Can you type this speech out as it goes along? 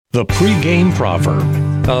The pregame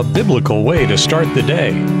proverb, a biblical way to start the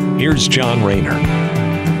day. Here's John Rayner.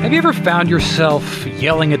 Have you ever found yourself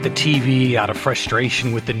yelling at the TV out of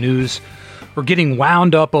frustration with the news, or getting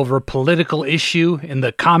wound up over a political issue in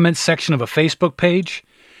the comments section of a Facebook page?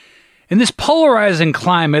 In this polarizing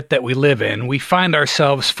climate that we live in, we find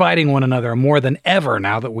ourselves fighting one another more than ever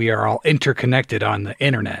now that we are all interconnected on the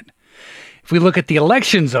internet. If we look at the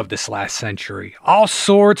elections of this last century, all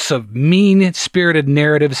sorts of mean-spirited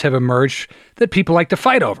narratives have emerged that people like to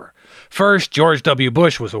fight over. First, George W.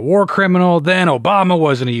 Bush was a war criminal. Then Obama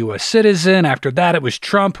wasn't a U.S. citizen. After that, it was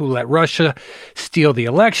Trump who let Russia steal the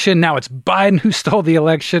election. Now it's Biden who stole the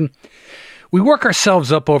election. We work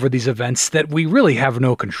ourselves up over these events that we really have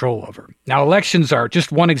no control over. Now, elections are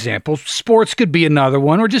just one example. Sports could be another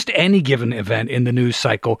one, or just any given event in the news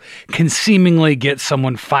cycle can seemingly get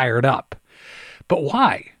someone fired up. But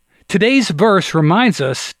why? Today's verse reminds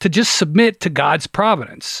us to just submit to God's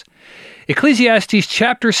providence. Ecclesiastes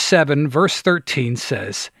chapter 7, verse 13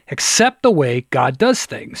 says, "Accept the way God does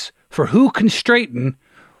things, for who can straighten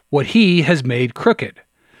what he has made crooked?"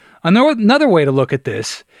 Another way to look at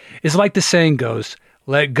this is like the saying goes,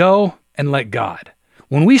 let go and let God.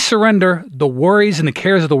 When we surrender the worries and the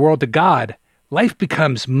cares of the world to God, life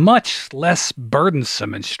becomes much less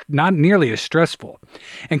burdensome and not nearly as stressful.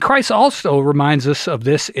 And Christ also reminds us of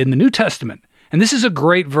this in the New Testament. And this is a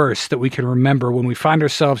great verse that we can remember when we find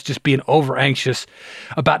ourselves just being over anxious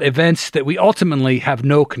about events that we ultimately have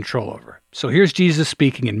no control over. So here's Jesus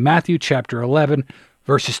speaking in Matthew chapter 11,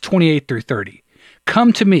 verses 28 through 30.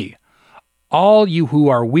 "Come to me, all you who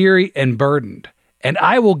are weary and burdened, and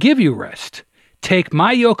I will give you rest. Take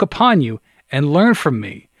my yoke upon you and learn from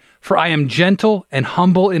me. For I am gentle and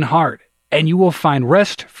humble in heart, and you will find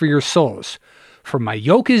rest for your souls. For my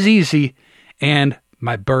yoke is easy, and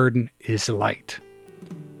my burden is light."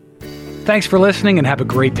 Thanks for listening, and have a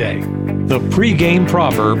great day. The pregame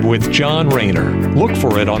proverb with John Rayner. Look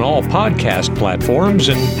for it on all podcast platforms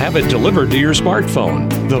and have it delivered to your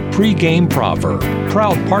smartphone. The pregame proverb,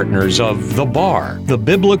 proud partners of The Bar, the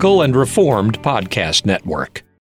Biblical and Reformed Podcast Network.